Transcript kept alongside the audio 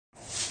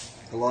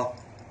Hello?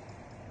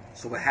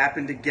 So what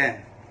happened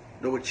again?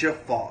 No, it's your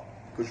fault.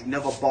 Because you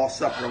never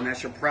boss up, bro, and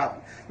that's your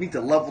problem. You need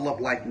to level up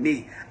like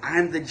me.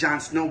 I'm the Jon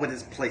Snow of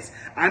this place.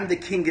 I'm the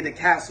king of the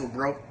castle,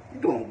 bro. You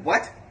doing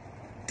what?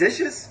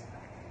 Dishes?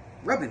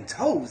 Rubbing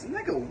toes?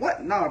 Nigga,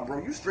 what? Nah,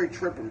 bro, you straight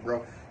tripping,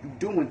 bro. You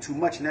doing too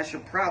much, and that's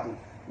your problem.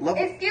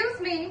 Level.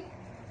 Excuse me?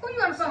 Who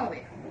you on the phone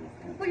with?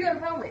 Who you on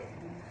the phone with?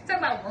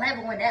 Talking about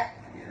leveling up.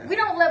 Yeah. We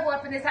don't level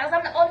up in this house.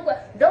 I'm the only one.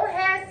 Don't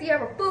have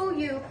Sierra fool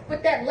you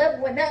with that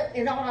leveling up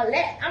and all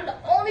that. I'm the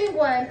only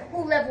one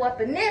who level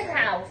up in this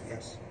house.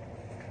 Yes.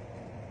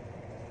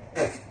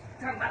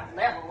 Talking about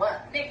level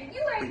up. Nigga,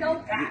 you ain't no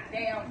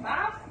goddamn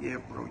boss. Yeah,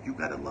 bro, you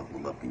gotta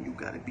level up and you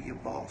gotta be a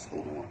boss.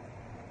 Hold on.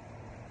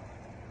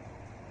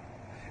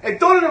 Hey,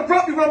 don't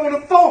interrupt me when I'm on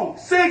the phone.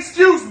 Say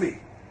excuse me.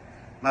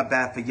 My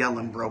bad for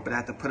yelling, bro, but I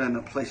have to put her in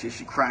a place.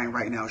 She's crying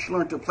right now. She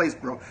learned her place,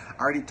 bro.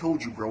 I already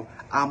told you, bro.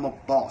 I'm a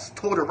boss.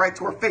 Told her right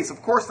to her face.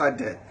 Of course I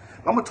did.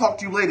 I'm gonna talk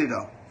to you later,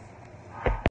 though.